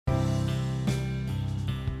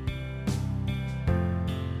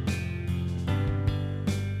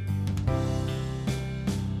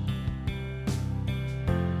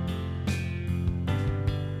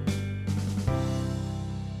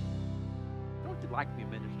like to be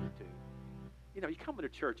ministered to? You know, you come into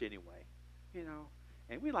church anyway, you know,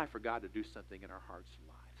 and we like for God to do something in our hearts and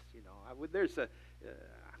lives. You know,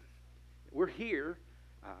 we're here.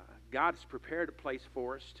 God's prepared a place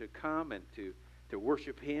for us to come and to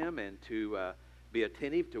worship Him and to be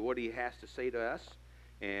attentive to what He has to say to us.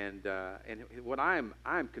 And what I'm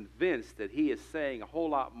convinced that He is saying a whole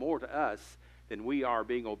lot more to us than we are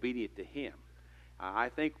being obedient to Him. I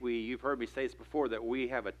think you've heard me say this before, that we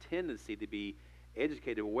have a tendency to be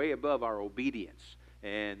educated way above our obedience.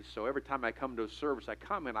 And so every time I come to a service, I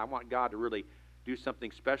come and I want God to really do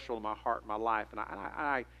something special in my heart and my life. And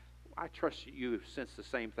I trust you sense the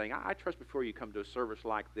same thing. I trust before you come to a service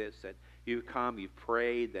like this that you come, you've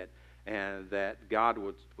prayed, and that God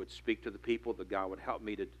would speak to the people, that God would help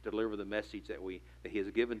me to deliver the message that He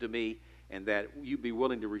has given to me, and that you'd be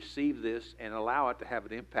willing to receive this and allow it to have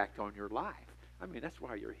an impact on your life. I mean, that's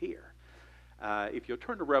why you're here. If you'll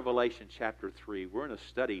turn to Revelation chapter 3, we're in a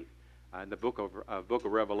study in the book of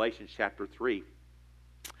Revelation chapter 3.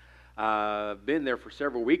 Been there for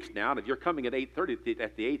several weeks now, and if you're coming at 8:30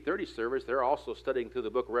 at the 8:30 service, they're also studying through the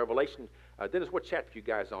book of Revelation. Dennis, what chapter are you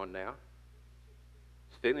guys on now?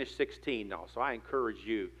 Finish 16 now, so I encourage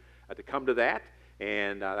you to come to that,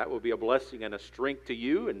 and that will be a blessing and a strength to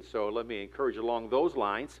you. And so let me encourage you along those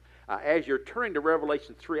lines. As you're turning to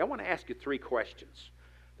Revelation 3, I want to ask you 3 questions.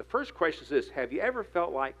 The first question is this: have you ever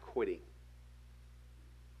felt like quitting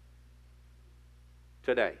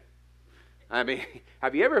today? I mean,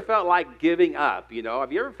 have you ever felt like giving up? You know,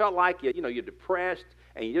 have you ever felt like you're depressed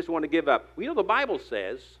and you just want to give up? Well, you know, the Bible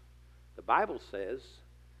says,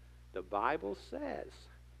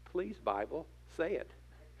 please, Bible, say it.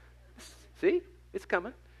 See, it's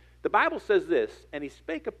coming. The Bible says this: and He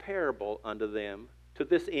spake a parable unto them to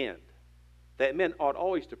this end, that men ought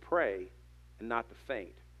always to pray and not to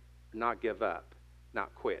faint, not give up,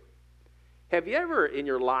 not quit. Have you ever in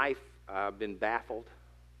your life been baffled,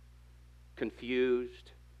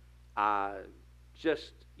 confused,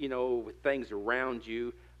 with things around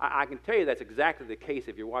you? I can tell you that's exactly the case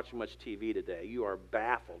if you're watching much TV today. You are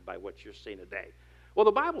baffled by what you're seeing today. Well,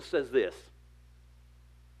 the Bible says this: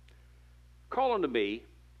 call unto me,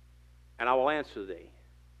 and I will answer thee,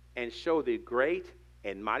 and show thee great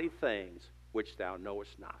and mighty things which thou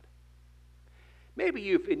knowest not.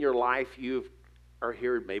 Maybe in your life are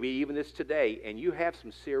here, maybe even this today, and you have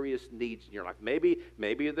some serious needs in your life. Maybe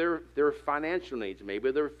they're financial needs,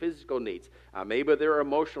 maybe they're physical needs, maybe they're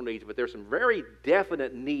emotional needs, but there's some very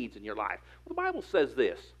definite needs in your life. Well, the Bible says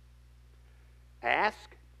this: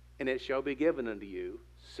 ask, and it shall be given unto you.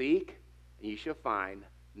 Seek, and ye shall find.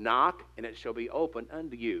 Knock, and it shall be opened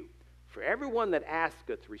unto you. For everyone that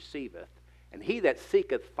asketh receiveth, and he that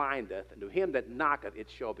seeketh findeth, and to him that knocketh it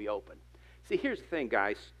shall be opened. See, here's the thing,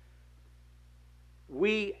 guys.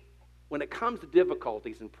 When it comes to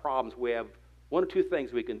difficulties and problems, we have one of two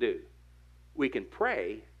things we can do. We can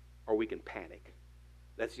pray, or we can panic.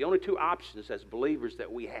 That's the only two options as believers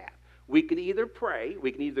that we have. We can either pray,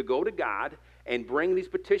 we can either go to God and bring these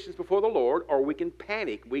petitions before the Lord, or we can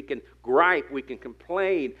panic, we can gripe, we can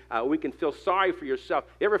complain, we can feel sorry for yourself.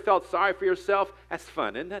 You ever felt sorry for yourself? That's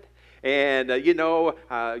fun, isn't it? And,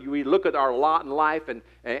 we look at our lot in life,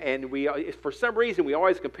 and we, for some reason, we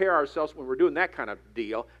always compare ourselves when we're doing that kind of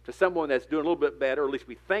deal to someone that's doing a little bit better, or at least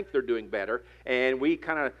we think they're doing better, and we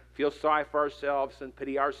kind of feel sorry for ourselves and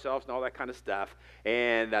pity ourselves and all that kind of stuff.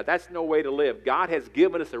 And that's no way to live. God has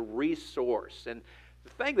given us a resource. And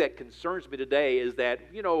the thing that concerns me today is that,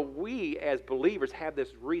 we as believers have this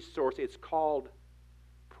resource. It's called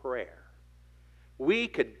prayer. We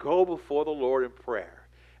could go before the Lord in prayer.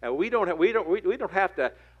 And we don't have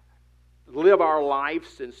to live our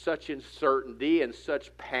lives in such uncertainty and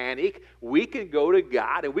such panic. We can go to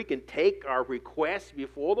God and we can take our requests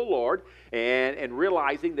before the Lord and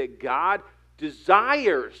realizing that God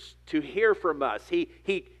desires to hear from us.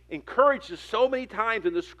 He encourages so many times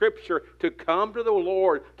in the Scripture to come to the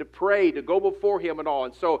Lord, to pray, to go before Him and all.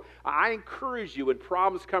 And so I encourage you when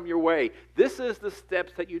problems come your way, this is the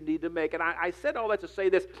steps that you need to make. And I said all that to say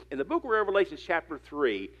this. In the book of Revelation chapter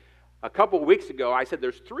 3, a couple of weeks ago, I said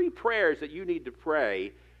there's 3 prayers that you need to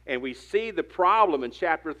pray. And we see the problem in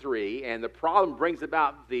chapter 3, and the problem brings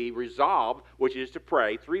about the resolve, which is to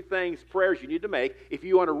pray. 3 prayers you need to make if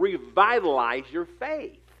you want to revitalize your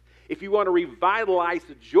faith. If you want to revitalize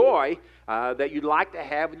the joy that you'd like to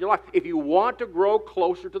have in your life. If you want to grow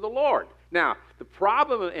closer to the Lord. Now, the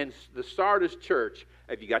problem in the Sardis church,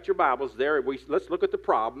 if you got your Bibles there, let's look at the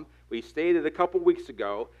problem. We stated a couple weeks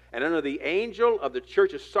ago, and under the angel of the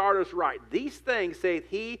church of Sardis write, these things saith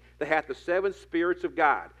he that hath the 7 spirits of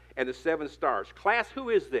God and the 7 stars. Class, who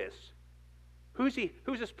is this? Who's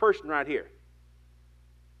this person right here?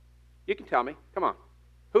 You can tell me. Come on.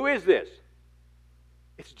 Who is this?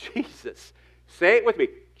 It's Jesus. Say it with me.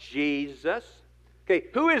 Jesus. Okay,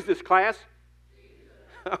 who is this, class?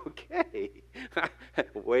 Okay.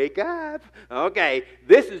 Wake up. Okay,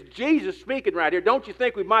 this is Jesus speaking right here. Don't you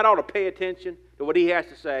think we might ought to pay attention to what he has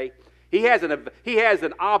to say? He has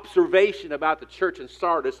an observation about the church in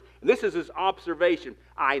Sardis, and this is his observation.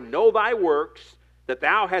 I know thy works, that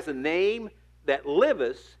thou hast a name that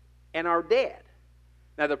livest and are dead.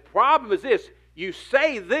 Now the problem is this. You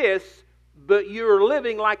say this, but you're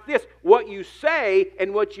living like this. What you say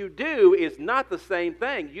and what you do is not the same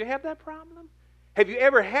thing. Do you have that problem? Have you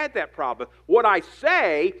ever had that problem? What I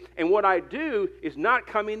say and what I do is not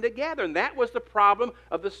coming together. And that was the problem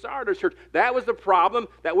of the Sardis church. That was the problem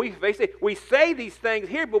that we face. We say these things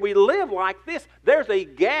here, but we live like this. There's a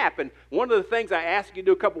gap. And one of the things I asked you to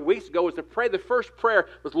do a couple weeks ago was to pray. The first prayer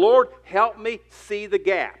was, Lord, help me see the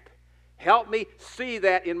gap. Help me see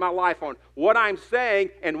that in my life on what I'm saying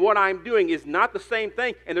and what I'm doing is not the same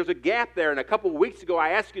thing. And there's a gap there. And a couple of weeks ago, I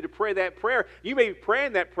asked you to pray that prayer. You may be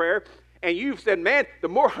praying that prayer, and you've said, man, the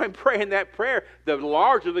more I'm praying that prayer, the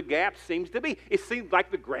larger the gap seems to be. It seems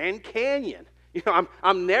like the Grand Canyon. You know,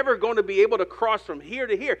 I'm never going to be able to cross from here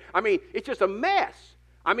to here. I mean, it's just a mess.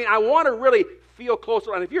 I mean, I want to really feel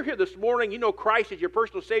closer. And if you're here this morning, you know Christ is your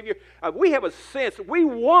personal Savior. We have a sense, we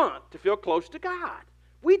want to feel close to God.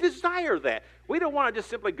 We desire that. We don't want to just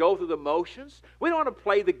simply go through the motions. We don't want to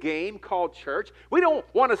play the game called church. We don't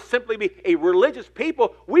want to simply be a religious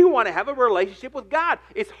people. We want to have a relationship with God.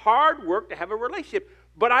 It's hard work to have a relationship,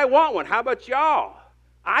 but I want one. How about y'all?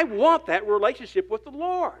 I want that relationship with the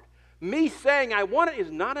Lord. Me saying I want it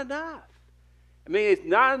is not enough. I mean, it's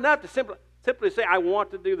not enough to simply say I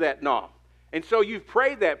want to do that. No. And so you've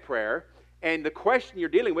prayed that prayer, and the question you're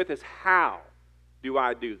dealing with is, how do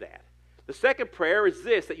I do that? The second prayer is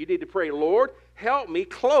this, that you need to pray, Lord, help me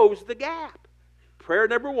close the gap. Prayer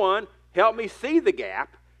number one, help me see the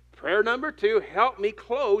gap. Prayer number two, help me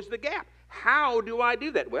close the gap. How do I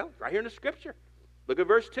do that? Well, right here in the Scripture. Look at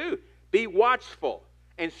verse 2. Be watchful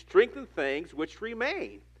and strengthen things which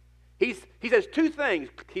remain. He says two things.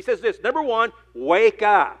 He says this. Number one, wake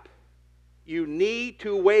up. You need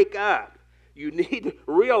to wake up. You need to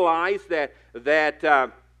realize that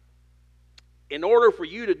in order for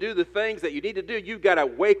you to do the things that you need to do, you've got to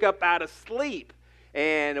wake up out of sleep.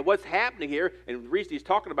 And what's happening here, and the reason he's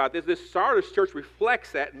talking about this Sardis church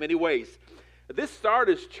reflects that in many ways. This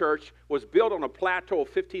Sardis church was built on a plateau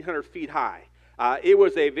of 1,500 feet high. It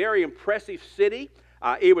was a very impressive city.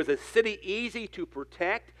 It was a city easy to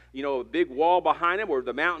protect. You know, a big wall behind them where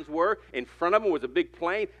the mountains were. In front of them was a big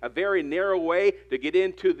plain, a very narrow way to get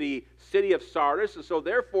into the city of Sardis. And so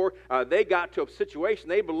therefore, they got to a situation,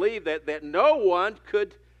 they believed that no one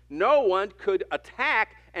could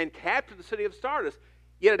attack and capture the city of Sardis.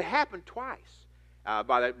 Yet it happened twice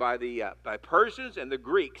by Persians and the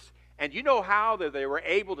Greeks. And you know how they were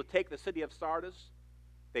able to take the city of Sardis?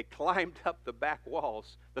 They climbed up the back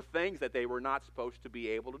walls, the things that they were not supposed to be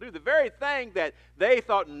able to do. The very thing that they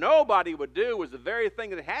thought nobody would do was the very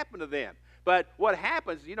thing that happened to them. But what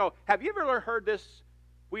happens, you know, have you ever heard this?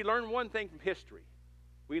 We learn one thing from history.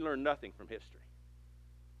 We learn nothing from history.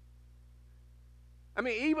 I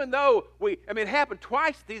mean, even though it happened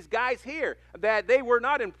twice to these guys here, that they were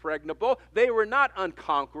not impregnable, they were not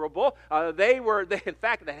unconquerable, in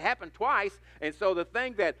fact, that happened twice. And so the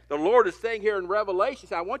thing that the Lord is saying here in Revelation,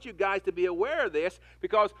 I want you guys to be aware of this,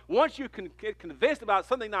 because once you can get convinced about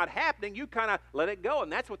something not happening, you kind of let it go. And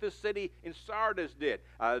that's what this city in Sardis did.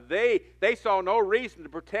 They saw no reason to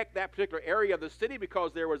protect that particular area of the city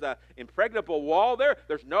because there was an impregnable wall there.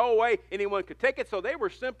 There's no way anyone could take it, so they were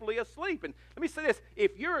simply asleep. And let me say this.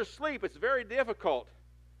 If you're asleep, it's very difficult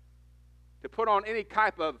to put on any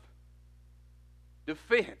type of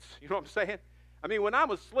defense. You know what I'm saying? I mean, when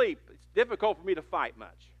I'm asleep, it's difficult for me to fight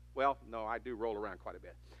much. Well, no, I do roll around quite a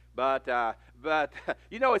bit. But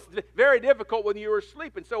you know, it's very difficult when you're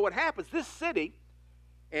asleep. And so what happens, this city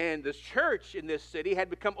and this church in this city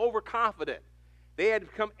had become overconfident. They had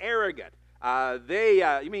become arrogant.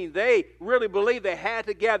 They really believed they had it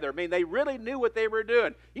together. I mean, they really knew what they were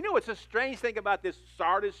doing. You know what's a strange thing about this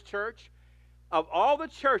Sardis church? Of all the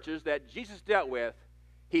churches that Jesus dealt with,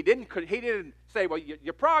 he didn't say, well,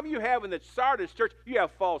 your problem you have in the Sardis church, you have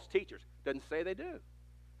false teachers. Doesn't say they do.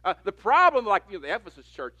 The problem, like the Ephesus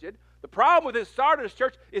church did, the problem with this Sardis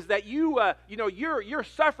church is that you're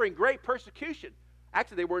suffering great persecution.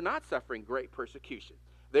 Actually, they were not suffering great persecution.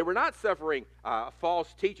 They were not suffering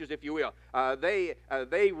false teachers, if you will. They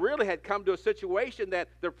really had come to a situation that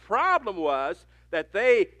the problem was that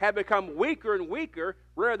they had become weaker and weaker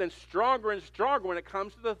rather than stronger and stronger when it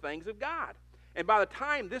comes to the things of God. And by the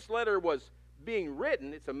time this letter was being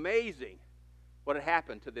written, it's amazing what had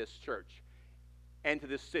happened to this church and to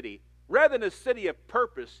this city. Rather than a city of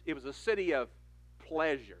purpose, it was a city of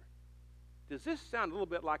pleasure. Does this sound a little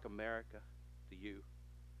bit like America to you?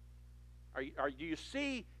 Do you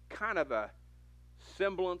see kind of a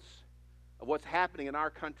semblance of what's happening in our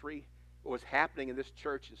country, what was happening in this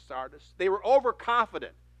church in Sardis? They were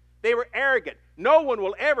overconfident. They were arrogant. No one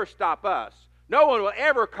will ever stop us. No one will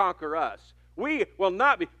ever conquer us. We will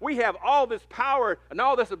not be. We have all this power and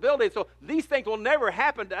all this ability, so these things will never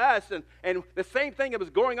happen to us. And the same thing that was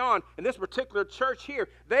going on in this particular church here,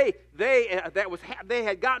 they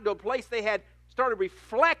had gotten to a place they had started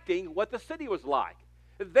reflecting what the city was like.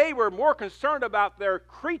 They were more concerned about their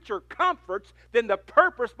creature comforts than the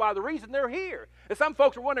purpose by the reason they're here. And some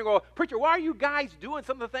folks are wondering, well, preacher, why are you guys doing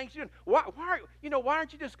some of the things you're doing? Why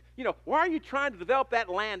aren't you just, why are you trying to develop that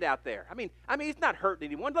land out there? I mean, it's not hurting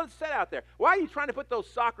anyone. Let it sit out there. Why are you trying to put those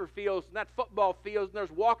soccer fields and that football fields and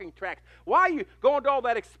those walking tracks? Why are you going to all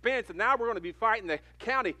that expense and now we're going to be fighting the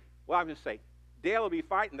county? Well, I'm going to say, Dale will be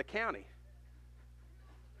fighting the county.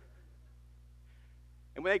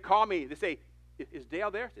 And when they call me, they say, is Dale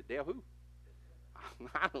there? I said, Dale who?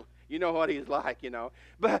 I don't, you know what he's like,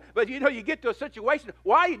 But you get to a situation.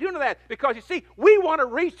 Why are you doing that? Because you see, we want to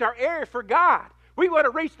reach our area for God. We want to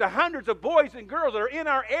reach the hundreds of boys and girls that are in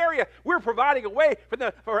our area. We're providing a way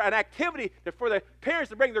for an activity for the parents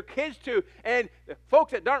to bring their kids to, and the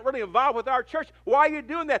folks that aren't really involved with our church. Why are you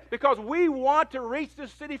doing that? Because we want to reach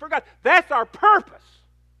this city for God. That's our purpose.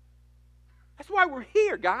 That's why we're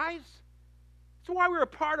here, guys. That's why we're a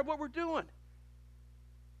part of what we're doing.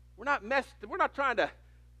 We're not trying to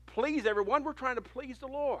please everyone. We're trying to please the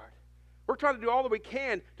Lord. We're trying to do all that we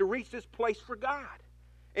can to reach this place for God.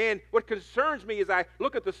 And what concerns me is I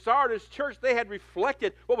look at the Sardis church. They had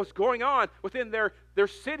reflected what was going on within their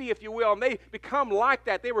city, if you will, and they become like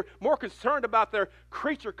that. They were more concerned about their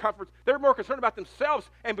creature comforts. They were more concerned about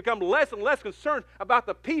themselves and become less and less concerned about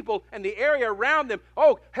the people and the area around them.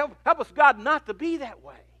 Oh, help us, God, not to be that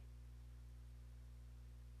way.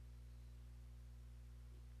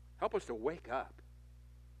 Help us to wake up.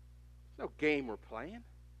 There's no game we're playing.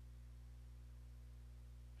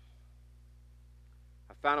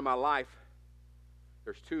 I found in my life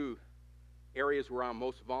there's two areas where I'm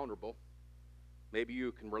most vulnerable. Maybe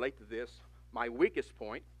you can relate to this. My weakest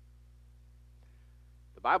point.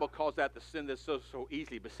 The Bible calls that the sin that so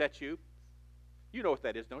easily besets you. You know what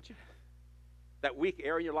that is, don't you? That weak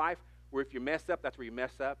area in your life where if you mess up, that's where you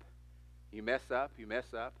mess up. You mess up, you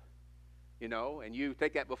mess up. And you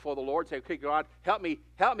take that before the Lord and say, okay, God, help me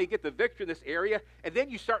get the victory in this area. And then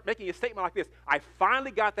you start making a statement like this: I finally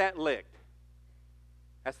got that licked.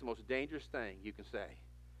 That's the most dangerous thing you can say.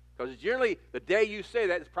 Because generally, the day you say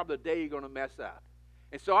that is probably the day you're going to mess up.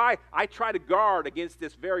 And so I try to guard against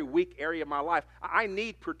this very weak area of my life. I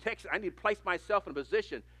need protection. I need to place myself in a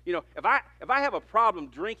position. If I have a problem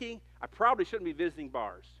drinking, I probably shouldn't be visiting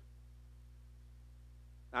bars.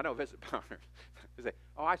 I don't visit bars. They say,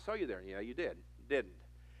 oh, I saw you there. Yeah, you did. Didn't.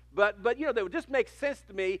 But that would just make sense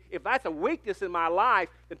to me. If that's a weakness in my life,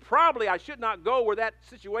 then probably I should not go where that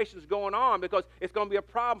situation is going on, because it's going to be a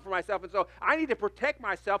problem for myself. And so I need to protect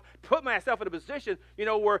myself, put myself in a position,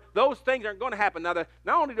 where those things aren't going to happen. Now,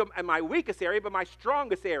 not only in my weakest area, but my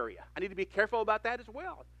strongest area. I need to be careful about that as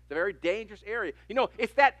well. It's a very dangerous area.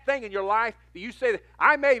 It's that thing in your life that you say that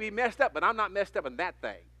I may be messed up, but I'm not messed up in that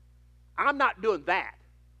thing. I'm not doing that.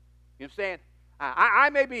 You know what I'm saying? I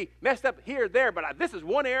may be messed up here or there, but this is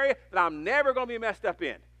one area that I'm never going to be messed up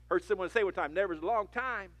in. Heard someone say one time, never is a long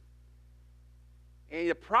time. And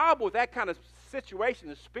the problem with that kind of situation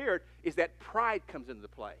in the spirit is that pride comes into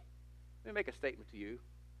play. Let me make a statement to you.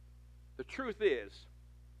 The truth is,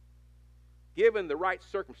 given the right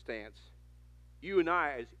circumstance, you and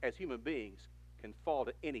I as human beings can fall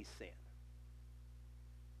to any sin.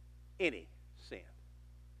 Any sin.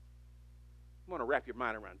 I want to wrap your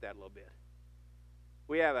mind around that a little bit.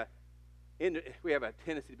 We have a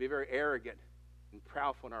tendency to be very arrogant and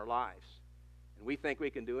proudful in our lives, and we think we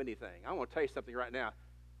can do anything. I want to tell you something right now.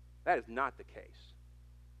 That is not the case.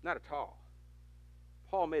 Not at all.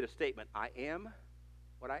 Paul made a statement, I am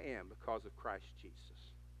what I am because of Christ Jesus.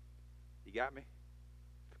 You got me?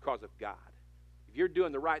 Because of God. If you're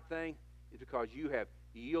doing the right thing, it's because you have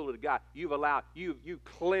yielded to God. You've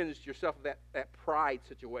cleansed yourself of that pride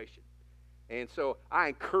situation. And so I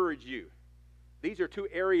encourage you. These are two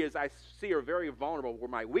areas I see are very vulnerable. Where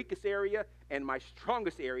my weakest area and my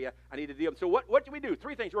strongest area, I need to deal with. So what do we do?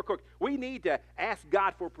 Three things real quick. We need to ask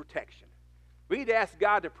God for protection. We need to ask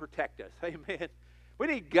God to protect us. Amen. We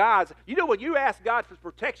need God's. You know, when you ask God for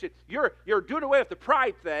protection, you're doing away with the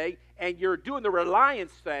pride thing, and you're doing the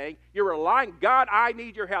reliance thing. You're relying, God, I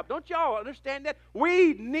need your help. Don't y'all understand that?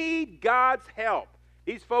 We need God's help.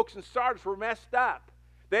 These folks in Sardis were messed up.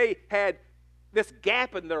 They had this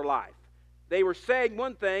gap in their life. They were saying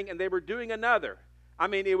one thing, and they were doing another. I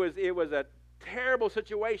mean, it was a terrible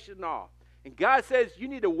situation and all. And God says, you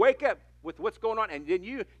need to wake up with what's going on, and then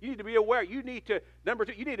you need to be aware. You need to, number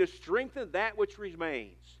 2, you need to strengthen that which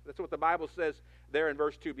remains. That's what the Bible says there in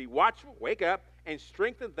verse 2. Be watchful, wake up, and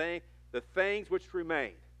strengthen the things which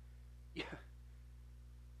remain. You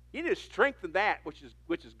need to strengthen that which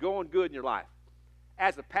is going good in your life.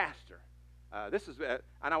 As a pastor, I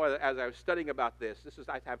know as I was studying about this,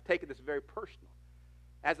 I've taken this very personal.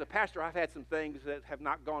 As a pastor, I've had some things that have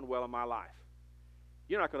not gone well in my life.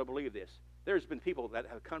 You're not going to believe this. There's been people that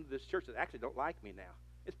have come to this church that actually don't like me now.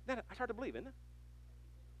 It's hard to believe, isn't it?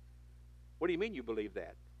 What do you mean you believe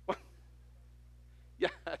that? Yeah.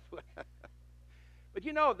 But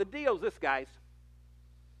you know, the deal is this, guys.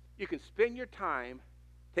 You can spend your time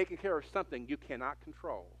taking care of something you cannot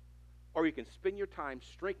control, or you can spend your time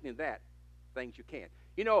strengthening that things you can.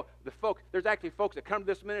 You know, there's actually folks that come to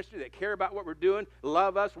this ministry that care about what we're doing,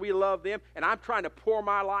 love us, we love them, and I'm trying to pour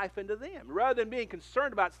my life into them rather than being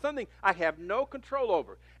concerned about something I have no control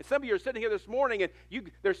over. And some of you are sitting here this morning, and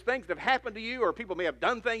there's things that have happened to you, or people may have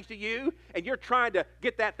done things to you, and you're trying to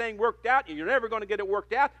get that thing worked out, and you're never going to get it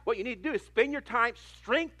worked out. What you need to do is spend your time,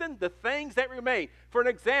 strengthen the things that remain. For an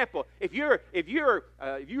example, if you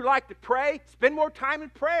like to pray, spend more time in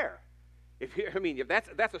prayer. If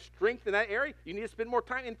that's a strength in that area, you need to spend more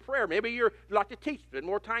time in prayer. Maybe you like to teach, spend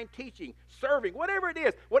more time teaching, serving, whatever it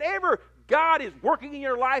is. Whatever God is working in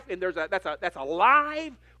your life, and that's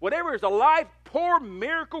alive. Whatever is alive, pour,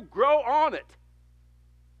 miracle, grow on it.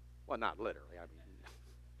 Well, not literally. I mean,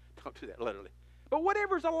 don't do that literally. But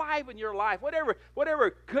whatever's alive in your life,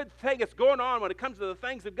 whatever good thing is going on when it comes to the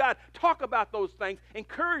things of God, talk about those things,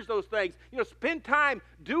 encourage those things. Spend time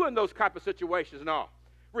doing those type of situations and all.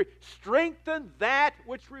 Strengthen that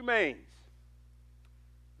which remains.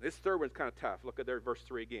 This third one's kind of tough. Look at there, verse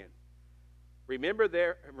 3 again. Remember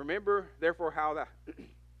therefore how that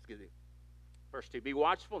excuse me. Verse 2. Be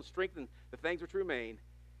watchful and strengthen the things which remain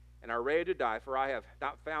and are ready to die, for I have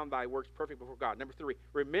not found thy works perfect before God. Number 3.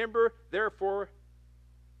 Remember therefore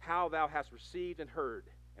how thou hast received and heard,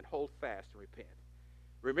 and hold fast and repent.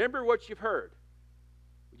 Remember what you've heard.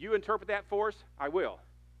 Will you interpret that for us? I will.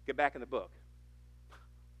 Get back in the book.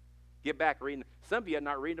 Get back reading. Some of you are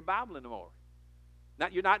not reading the Bible anymore.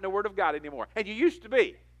 You're not in the Word of God anymore. And you used to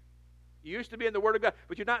be. You used to be in the Word of God,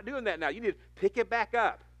 but you're not doing that now. You need to pick it back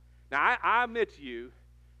up. Now, I admit to you,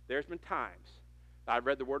 there's been times that I've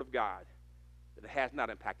read the Word of God that it has not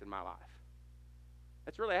impacted my life.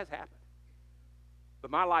 That really has happened. But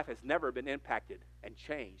my life has never been impacted and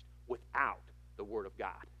changed without the Word of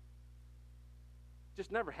God. It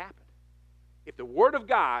just never happened. If the Word of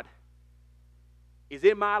God is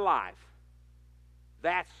in my life,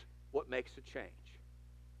 that's what makes a change.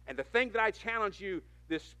 And the thing that I challenge you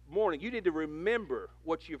this morning, you need to remember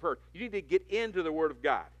what you've heard. You need to get into the Word of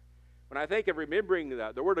God. When I think of remembering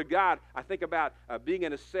the Word of God, I think about being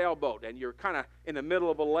in a sailboat, and you're kind of in the middle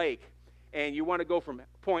of a lake, and you want to go from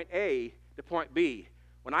point A to point B.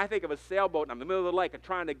 When I think of a sailboat, and I'm in the middle of the lake and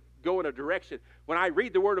trying to go in a direction, when I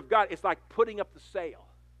read the Word of God, it's like putting up the sail.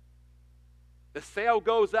 The sail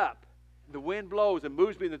goes up. The wind blows and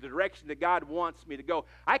moves me in the direction that God wants me to go.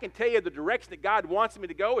 I can tell you the direction that God wants me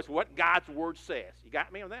to go is what God's Word says. You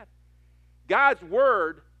got me on that? God's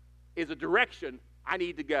Word is a direction I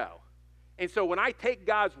need to go. And so when I take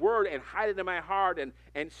God's Word and hide it in my heart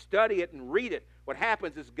and study it and read it, what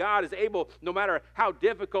happens is God is able, no matter how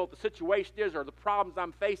difficult the situation is or the problems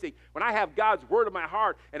I'm facing, when I have God's Word in my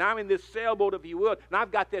heart and I'm in this sailboat, if you will,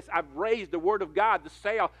 and I've raised the Word of God, the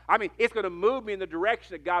sail, it's going to move me in the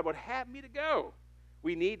direction that God would have me to go.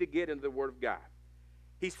 We need to get into the Word of God.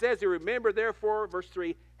 He says, remember therefore, verse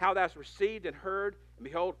 3, how thou hast received and heard, and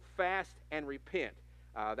behold, fast and repent.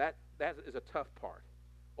 That is a tough part.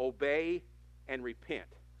 Obey and repent.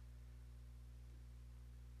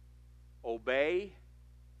 Obey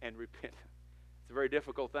and repent. It's a very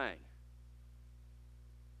difficult thing.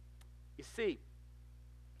 You see,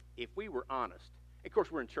 if we were honest, of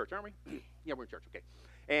course we're in church, aren't we? Yeah, we're in church, okay.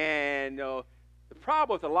 And the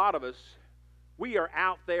problem with a lot of us, we are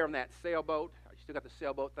out there in that sailboat. You still got the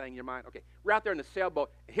sailboat thing in your mind? Okay, we're out there in the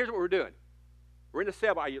sailboat. And here's what we're doing. We're in the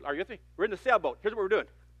sailboat. Are you with me? We're in the sailboat. Here's what we're doing.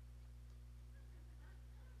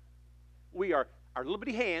 We are our little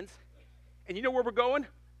bitty hands, and you know where we're going?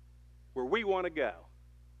 Where we want to go.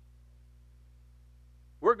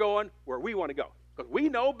 We're going where we want to go. Because we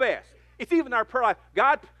know best. It's even our prayer life.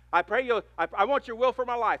 God, I pray you, I want your will for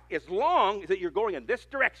my life, as long as that you're going in this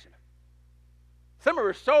direction. Some of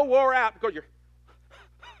us are so wore out because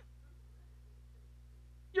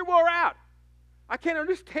you're wore out. I can't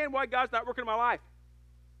understand why God's not working in my life.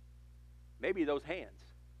 Maybe those hands.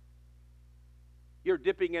 You're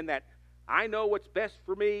dipping in that, I know what's best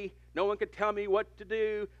for me. No one can tell me what to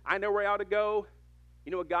do. I know where I ought to go.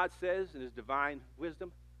 You know what God says in his divine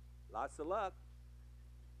wisdom? Lots of luck.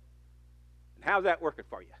 And how's that working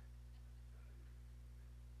for you?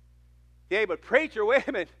 Yeah, but preacher, wait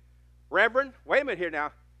a minute. Reverend, wait a minute here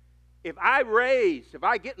now. If I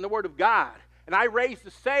get in the Word of God and I raise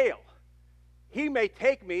the sail, he may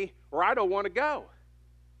take me where I don't want to go.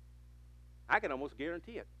 I can almost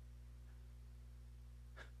guarantee it.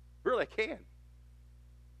 Really can.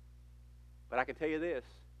 But I can tell you this,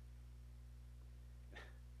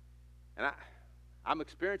 and I'm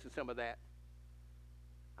experiencing some of that.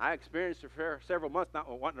 I experienced it for several months not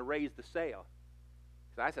wanting to raise the sail.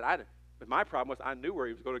 Because I said, but my problem was I knew where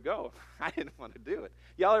he was going to go. I didn't want to do it.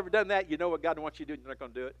 Y'all ever done that? You know what God wants you to do and you're not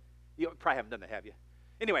going to do it? You probably haven't done that, have you?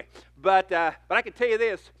 Anyway, but I can tell you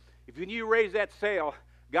this. If you raise that sail,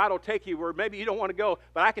 God will take you where maybe you don't want to go.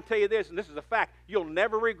 But I can tell you this, and this is a fact. You'll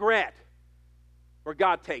never regret where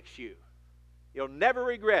God takes you. You'll never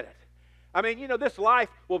regret it. I mean, this life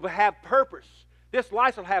will have purpose. This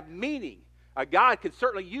life will have meaning. God can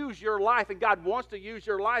certainly use your life, and God wants to use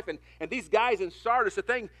your life. And these guys in Sardis, the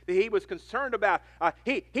thing that he was concerned about,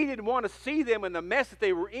 he didn't want to see them in the mess that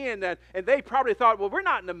they were in. And they probably thought, well, we're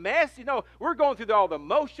not in a mess. We're going through all the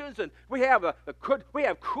motions, and we have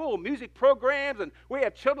cool music programs, and we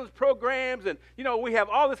have children's programs, and, we have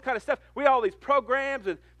all this kind of stuff. We have all these programs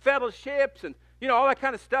and fellowships and, all that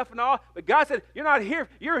kind of stuff and all. But God said, you're not here.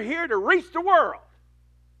 You're here to reach the world.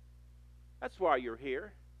 That's why you're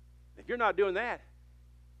here. If you're not doing that,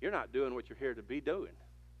 you're not doing what you're here to be doing.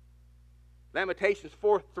 Lamentations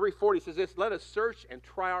 3:40 says this, let us search and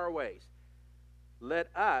try our ways. Let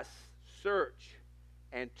us search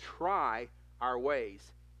and try our ways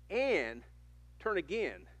and turn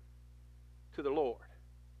again to the Lord.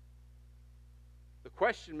 The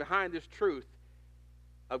question behind this truth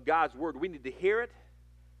of God's word, we need to hear it,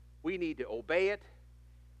 we need to obey it,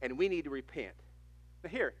 and we need to repent. Now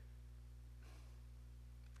here,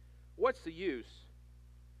 what's the use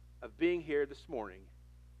of being here this morning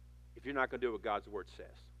if you're not going to do what God's word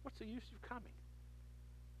says? What's the use of coming?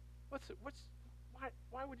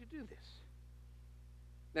 Why would you do this?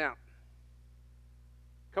 Now,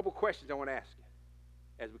 a couple questions I want to ask you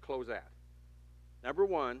as we close out. Number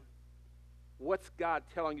one, what's God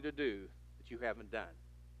telling you to do that you haven't done?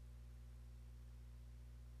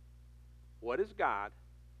 What is God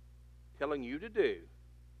telling you to do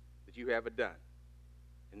that you haven't done?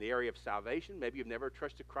 In the area of salvation, maybe you've never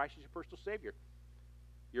trusted Christ as your personal Savior.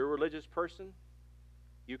 You're a religious person.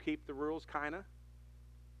 You keep the rules, kind of.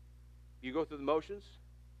 You go through the motions.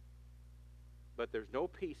 But there's no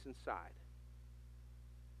peace inside.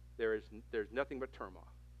 There's nothing but turmoil.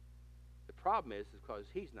 The problem is because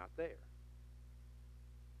He's not there.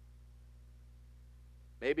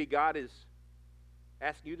 Maybe God is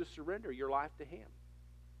asking you to surrender your life to Him.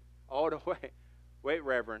 Oh, no, wait,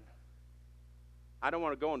 Reverend. I don't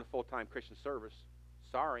want to go into full-time Christian service.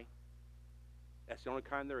 Sorry. That's the only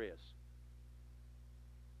kind there is.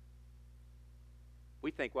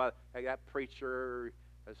 We think, well, I got preacher,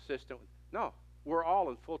 assistant. No, we're all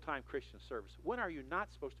in full-time Christian service. When are you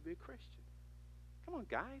not supposed to be a Christian? Come on,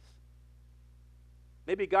 guys.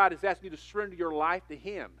 Maybe God is asking you to surrender your life to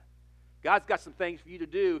Him. God's got some things for you to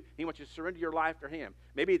do. He wants you to surrender your life to Him.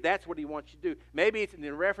 Maybe that's what He wants you to do. Maybe it's in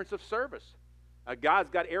the reference of service. God's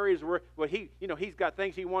got areas where He's got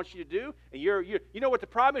things He wants you to do, and you know what the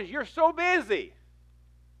problem is? You're so busy,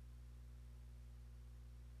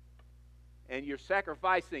 and you're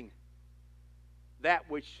sacrificing that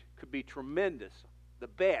which could be tremendous, the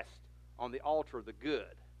best, on the altar of the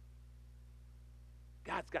good.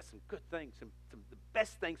 God's got some good things, some the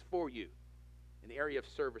best things for you in the area of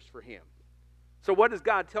service for Him. So what is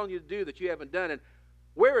God telling you to do that you haven't done? And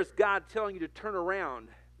where is God telling you to turn around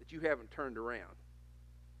that you haven't turned around?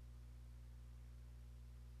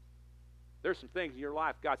 There's some things in your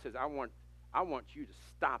life God says, I want you to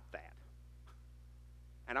stop that.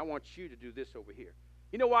 And I want you to do this over here.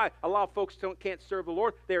 You know why a lot of folks can't serve the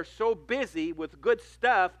Lord? They're so busy with good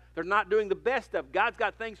stuff, they're not doing the best stuff. God's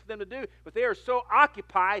got things for them to do, but they are so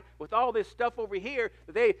occupied with all this stuff over here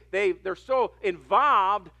that they're so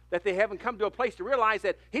involved that they haven't come to a place to realize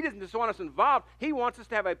that He doesn't just want us involved. He wants us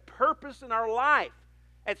to have a purpose in our life.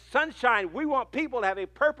 At Sunshine, we want people to have a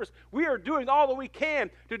purpose. We are doing all that we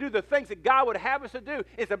can to do the things that God would have us to do.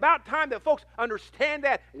 It's about time that folks understand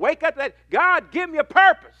that. Wake up to that. God, give me a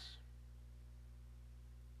purpose.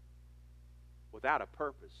 Without a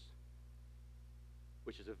purpose,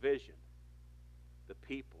 which is a vision, the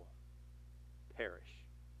people perish.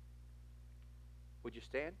 Would you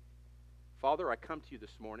stand? Father, I come to you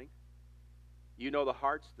this morning. You know the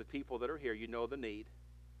hearts of the people that are here. You know the need.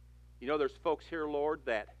 You know there's folks here, Lord,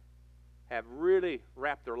 that have really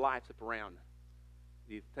wrapped their lives up around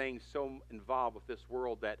the things so involved with this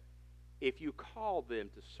world that if you called them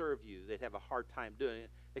to serve you, they'd have a hard time doing it.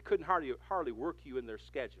 They couldn't hardly work you in their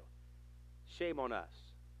schedule. Shame on us.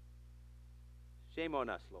 Shame on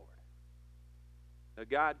us, Lord. Now,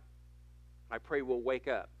 God, I pray we'll wake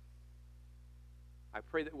up. I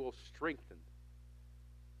pray that we'll strengthen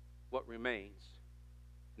what remains,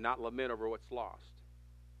 not lament over what's lost.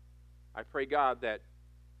 I pray, God, that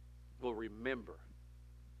we'll remember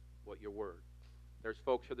what your word. There's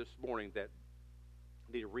folks here this morning that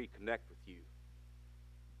need to reconnect with you.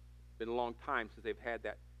 It's been a long time since they've had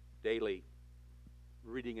that daily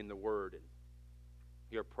reading in the word and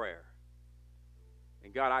your prayer.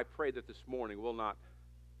 And God, I pray that this morning we'll not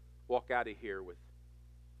walk out of here with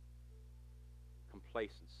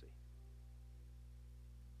complacency.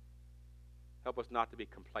 Help us not to be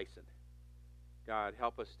complacent. God,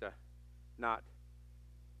 help us to not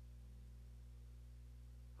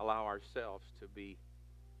allow ourselves to be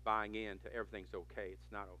buying into everything's okay.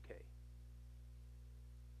 It's not okay.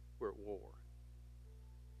 We're at war.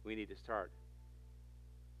 We need to start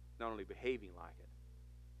not only behaving like it,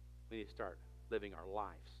 we need to start living our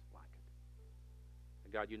lives like it.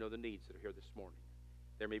 And God, you know the needs that are here this morning.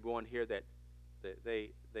 There may be one here that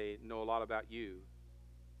they know a lot about you,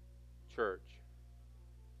 church,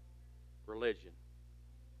 religion,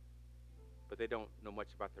 but they don't know much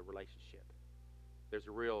about their relationship. There's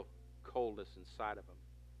a real coldness inside of them,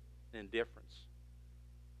 indifference.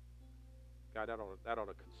 God, that ought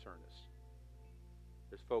to concern us.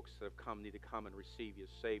 There's folks that need to come and receive you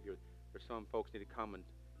as Savior. There's some folks need to come and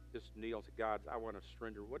just kneel and say, God, I want to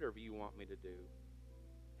surrender whatever you want me to do.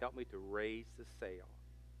 Help me to raise the sail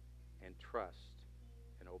and trust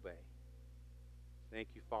and obey. Thank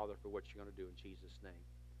you, Father, for what you're going to do in Jesus' name.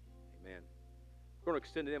 Amen. We're going to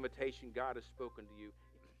extend an invitation. God has spoken to you.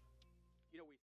 You know, we